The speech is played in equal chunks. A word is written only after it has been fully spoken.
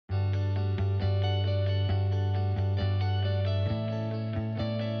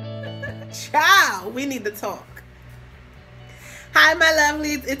Child, we need to talk. Hi, my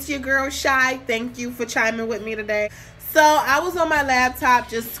lovelies. It's your girl, Shy. Thank you for chiming with me today. So, I was on my laptop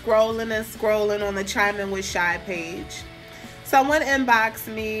just scrolling and scrolling on the Chime In with Shy page. Someone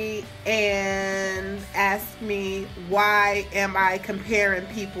inboxed me and asked me, why am I comparing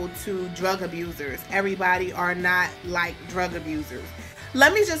people to drug abusers? Everybody are not like drug abusers.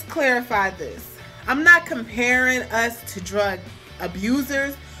 Let me just clarify this. I'm not comparing us to drug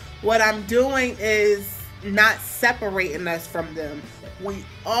abusers. What I'm doing is not separating us from them. We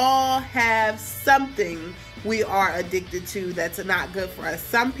all have something we are addicted to that's not good for us.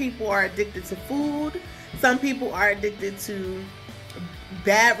 Some people are addicted to food. Some people are addicted to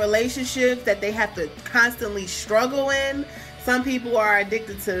bad relationships that they have to constantly struggle in. Some people are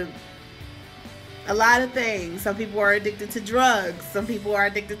addicted to a lot of things. Some people are addicted to drugs. Some people are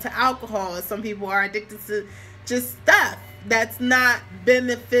addicted to alcohol. Some people are addicted to just stuff that's not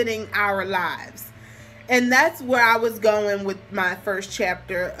benefiting our lives. And that's where I was going with my first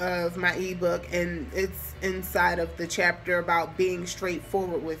chapter of my ebook, and it's inside of the chapter about being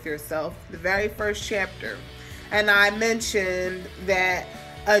straightforward with yourself, the very first chapter. And I mentioned that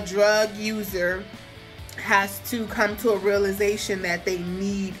a drug user has to come to a realization that they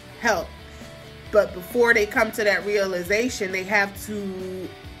need help. But before they come to that realization, they have to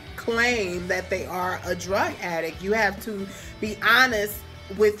claim that they are a drug addict. You have to be honest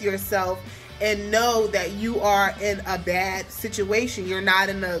with yourself and know that you are in a bad situation. You're not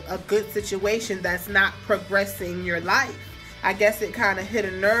in a good situation that's not progressing your life. I guess it kind of hit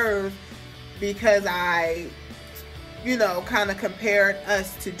a nerve because I, kind of compared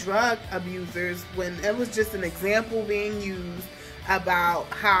us to drug abusers when it was just an example being used about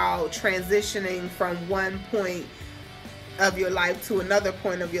how transitioning from one point of your life to another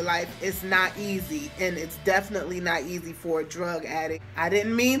point of your life is not easy, and it's definitely not easy for a drug addict. I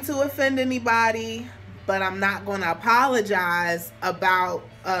didn't mean to offend anybody, but I'm not going to apologize about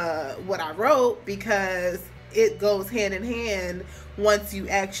what I wrote, because it goes hand in hand. Once you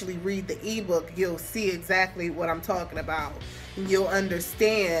actually read the ebook, you'll see exactly what I'm talking about. You'll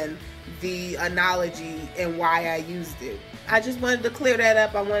understand the analogy and why I used it. I just wanted to clear that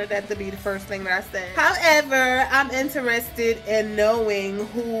up. I wanted that to be the first thing that I said. However, I'm interested in knowing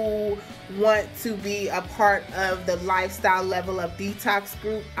who want to be a part of the Lifestyle Level Up Detox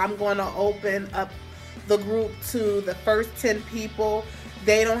group. I'm going to open up the group to the first 10 people.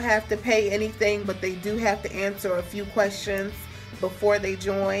 They don't have to pay anything, but they do have to answer a few questions before they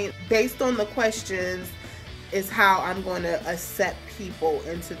join. Based on the questions is how I'm going to accept people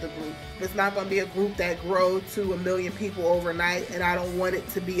into the group. It's not going to be a group that grows to 1 million people overnight, and I don't want it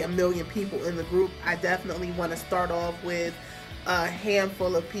to be 1 million people in the group. I definitely want to start off with a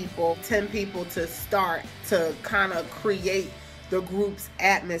handful of people, 10 people to start, to kind of create the group's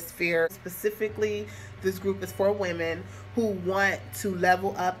atmosphere. Specifically, this group is for women who want to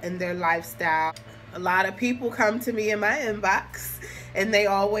level up in their lifestyle. A lot of people come to me in my inbox and they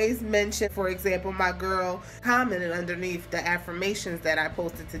always mention, for example, my girl commented underneath the affirmations that I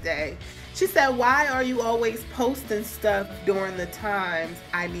posted today. She said, why are you always posting stuff during the times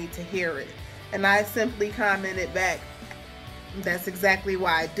I need to hear it? And I simply commented back, that's exactly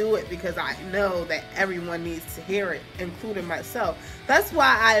why I do it, because I know that everyone needs to hear it, including myself. That's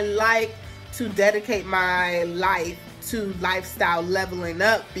why I like to dedicate my life to lifestyle leveling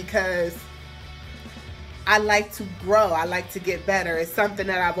up, because I like to grow. I like to get better. It's something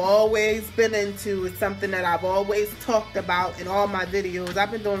that I've always been into. It's something that I've always talked about in all my videos. I've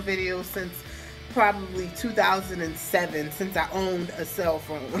been doing videos since probably 2007, since I owned a cell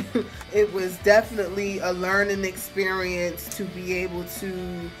phone. It was definitely a learning experience to be able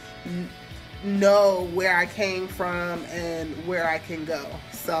to know where I came from and where I can go.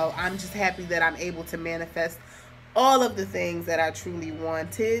 So I'm just happy that I'm able to manifest all of the things that I truly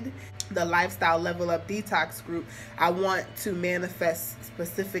wanted. The Lifestyle Level Up Detox group, I want to manifest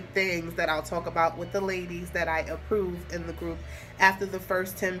specific things that I'll talk about with the ladies that I approve in the group. After the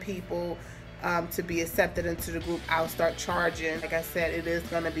first 10 people to be accepted into the group, I'll start charging. Like I said, it is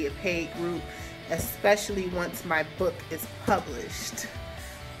going to be a paid group, especially once my book is published.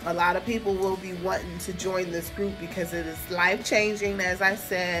 A lot of people will be wanting to join this group because it is life-changing. As I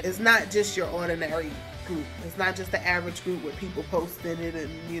said, it's not just your ordinary group. It's not just the average group where people post in it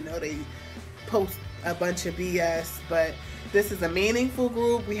and they post a bunch of BS, but this is a meaningful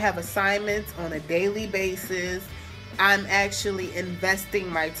group. We have assignments on a daily basis. I'm actually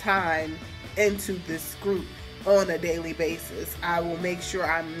investing my time into this group on a daily basis. I will make sure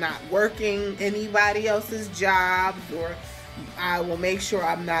I'm not working anybody else's jobs, or I will make sure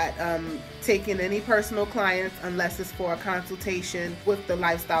I'm not taking any personal clients unless it's for a consultation with the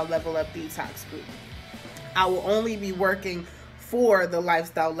Lifestyle Level Up Detox group. I will only be working for the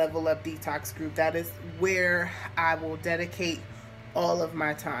Lifestyle Level Up Detox group. That is where I will dedicate all of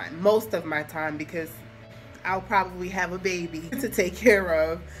my time, most of my time, because I'll probably have a baby to take care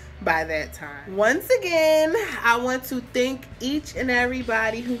of by that time. Once again, I want to thank each and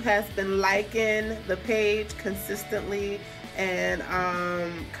everybody who has been liking the page consistently and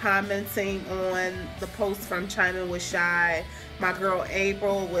commenting on the posts from Chiming with Shy. My girl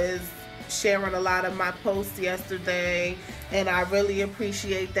April was sharing a lot of my posts yesterday, and I really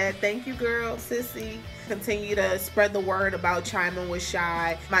appreciate that. Thank you, girl, sissy. Continue to spread the word about Chiming with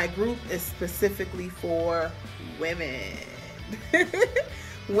Shy. My group is specifically for women.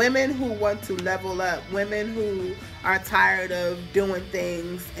 Women who want to level up, women who are tired of doing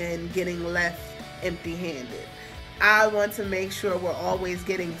things and getting left empty-handed. I want to make sure we're always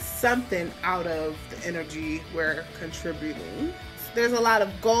getting something out of the energy we're contributing. There's a lot of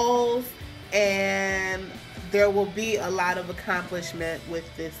goals, and there will be a lot of accomplishment with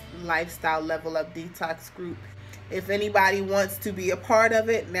this Lifestyle Level Up Detox group. If anybody wants to be a part of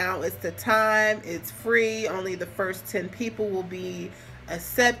it, now is the time. It's free. Only the first 10 people will be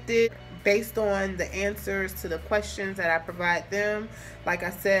accepted based on the answers to the questions that I provide them. Like I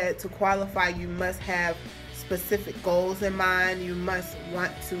said, to qualify, you must have specific goals in mind. You must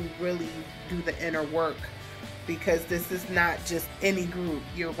want to really do the inner work, because this is not just any group.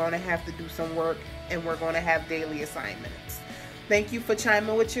 You're going to have to do some work, and we're going to have daily assignments. Thank you for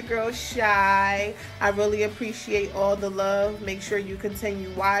chiming with your girl Shy. I really appreciate all the love. Make sure you continue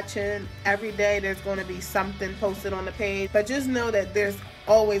watching. Every day there's going to be something posted on the page, but just know that there's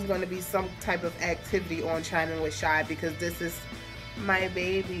always going to be some type of activity on Chiming with Shy, because this is my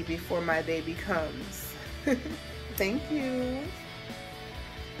baby before my baby comes. Thank you.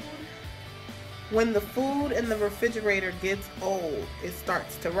 When the food in the refrigerator gets old, it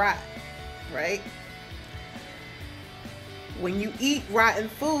starts to rot, right? When you eat rotten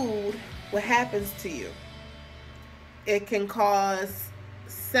food, what happens to you? It can cause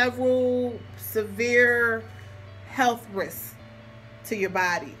several severe health risks to your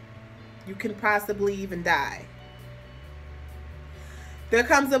body. You can possibly even die. There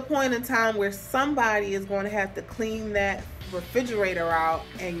comes a point in time where somebody is going to have to clean that refrigerator out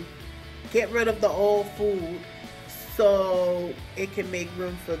and get rid of the old food so it can make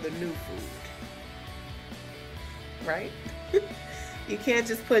room for the new food. Right? You can't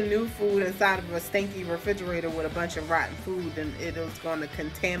just put new food inside of a stinky refrigerator with a bunch of rotten food, and it is going to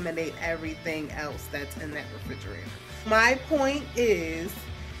contaminate everything else that's in that refrigerator. My point is,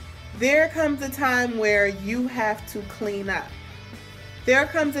 there comes a time where you have to clean up. There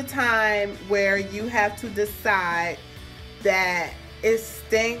comes a time where you have to decide that it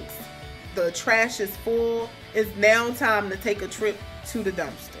stinks, the trash is full, it's now time to take a trip to the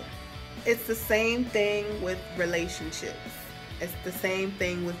dumpster. It's the same thing with relationships. It's the same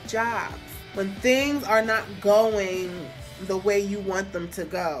thing with jobs. When things are not going the way you want them to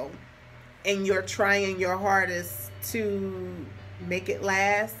go, and you're trying your hardest to make it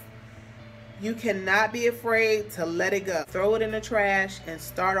last, you cannot be afraid to let it go. Throw it in the trash and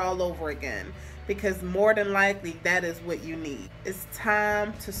start all over again, because more than likely that is what you need. It's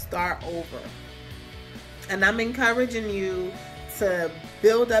time to start over. And I'm encouraging you to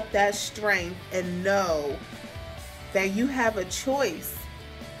build up that strength and know that you have a choice.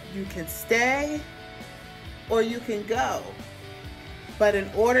 You can stay or you can go. But in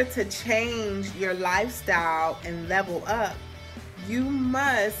order to change your lifestyle and level up, you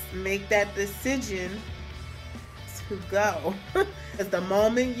must make that decision to go. Because the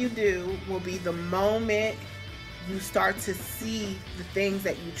moment you do will be the moment you start to see the things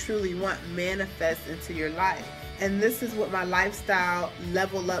that you truly want manifest into your life. And this is what my Lifestyle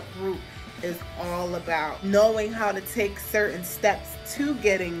Level Up group is all about. Knowing how to take certain steps to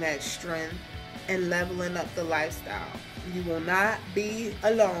getting that strength and leveling up the lifestyle. You will not be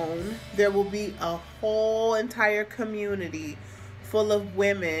alone. There will be a whole entire community full of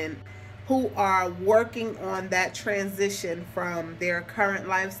women who are working on that transition from their current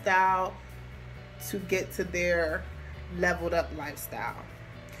lifestyle to get to their leveled up lifestyle.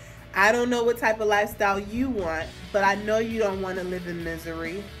 I don't know what type of lifestyle you want, but I know you don't want to live in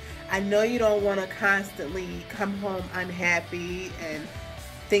misery. I know you don't want to constantly come home unhappy and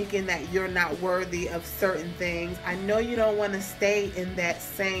thinking that you're not worthy of certain things. I know you don't want to stay in that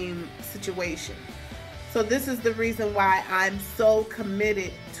same situation. So this is the reason why I'm so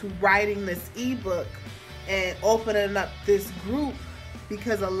committed to writing this ebook and opening up this group,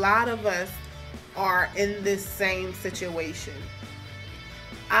 because a lot of us are in this same situation.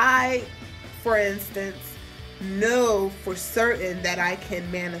 I, for instance, know for certain that I can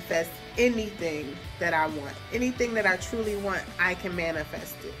manifest anything that I want. Anything that I truly want, I can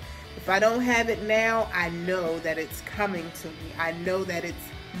manifest it. If I don't have it now, I know that it's coming to me. I know that it's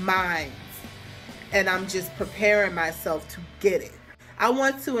mine. And I'm just preparing myself to get it. I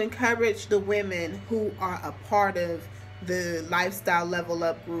want to encourage the women who are a part of the Lifestyle Level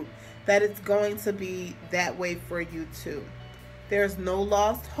Up group that it's going to be that way for you too. There's no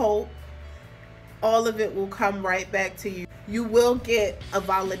lost hope. All of it will come right back to you. You will get a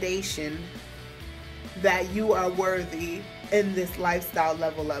validation that you are worthy in this Lifestyle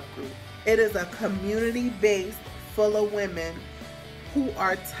Level Up group. It is a community based full of women who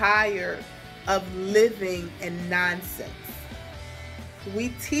are tired of living in nonsense. We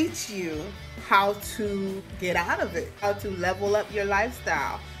teach you how to get out of it, how to level up your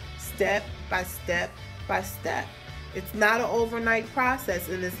lifestyle step by step by step. It's not an overnight process,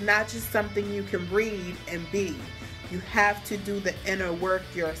 and it's not just something you can read and be. You have to do the inner work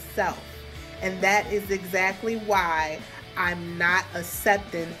yourself. And that is exactly why I'm not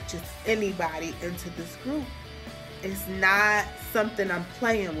accepting just anybody into this group. It's not something I'm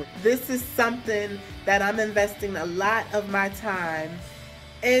playing with. This is something that I'm investing a lot of my time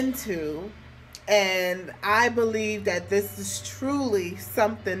into, and I believe that this is truly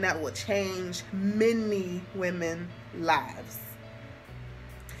something that will change many women's lives.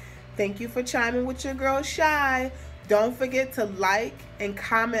 Thank you for chiming with your girl Shy. Don't forget to like and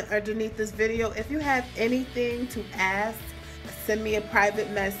comment underneath this video. If you have anything to ask, send me a private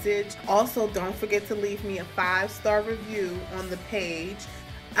message. Also, don't forget to leave me a 5-star review on the page.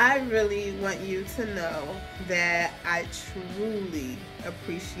 I really want you to know that I truly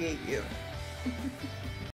appreciate you.